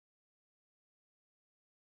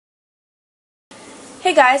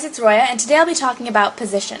Hey guys, it's Roya, and today I'll be talking about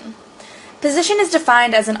position. Position is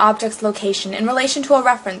defined as an object's location in relation to a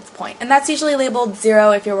reference point, and that's usually labeled 0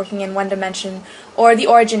 if you're working in one dimension, or the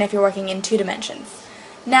origin if you're working in two dimensions.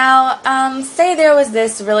 Now, say there was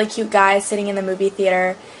this really cute guy sitting in the movie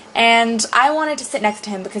theater, and I wanted to sit next to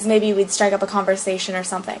him because maybe we'd strike up a conversation or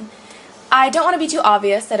something. I don't want to be too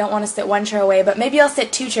obvious, I don't want to sit one chair away, but maybe I'll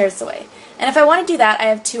sit 2 chairs away. And if I want to do that, I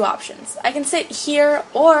have 2 options. I can sit here,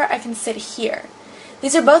 or I can sit here.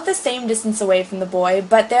 These are both the same distance away from the boy,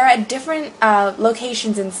 but they're at different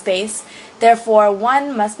locations in space. Therefore,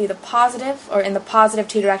 one must be the positive, or in the positive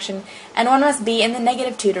 2 direction, and one must be in the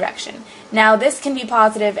negative 2 direction. Now, this can be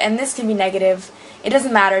positive and this can be negative. It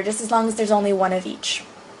doesn't matter, just as long as there's only one of each.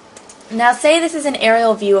 Now, say this is an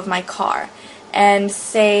aerial view of my car, and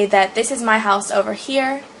say that this is my house over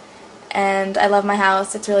here, and I love my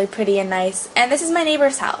house, it's really pretty and nice, and this is my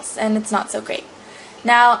neighbor's house, and it's not so great.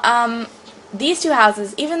 Now, these 2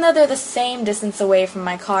 houses, even though they're the same distance away from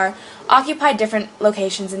my car, occupy different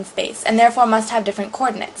locations in space, and therefore must have different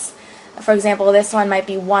coordinates. For example, this one might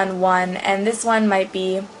be 1, 1, and this one might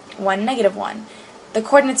be 1, negative 1. The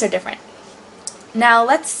coordinates are different. Now,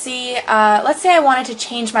 let's say I wanted to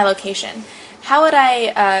change my location. How would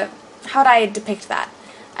I depict that?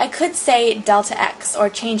 I could say delta x, or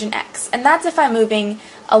change in x, and that's if I'm moving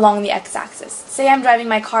along the x-axis. Say I'm driving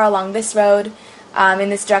my car along this road, in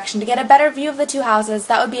this direction to get a better view of the 2 houses,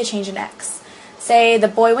 that would be a change in x. Say the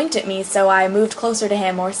boy winked at me, so I moved closer to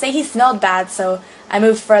him, or say he smelled bad, so I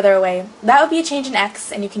moved further away. That would be a change in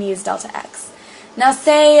x, and you can use delta x. Now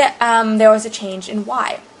say there was a change in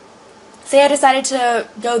y. Say I decided to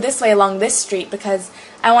go this way along this street because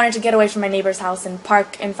I wanted to get away from my neighbor's house and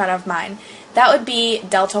park in front of mine. That would be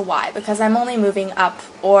delta y, because I'm only moving up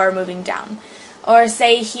or moving down. Or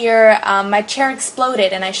say here, my chair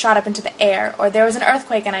exploded and I shot up into the air, or there was an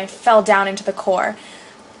earthquake and I fell down into the core.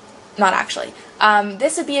 Not actually.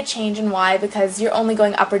 This would be a change in y because you're only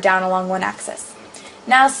going up or down along one axis.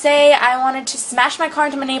 Now say I wanted to smash my car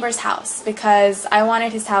into my neighbor's house because I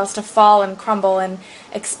wanted his house to fall and crumble and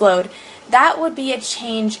explode. That would be a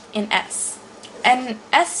change in s. And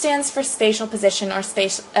S stands for spatial position or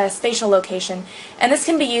spatial location, and this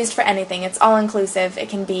can be used for anything. It's all-inclusive. It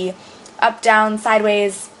can be up, down,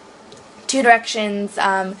 sideways, 2 directions.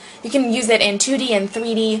 You can use it in 2D and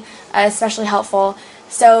 3D, especially helpful.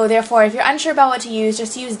 So therefore, if you're unsure about what to use,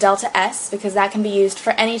 just use delta S, because that can be used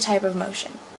for any type of motion.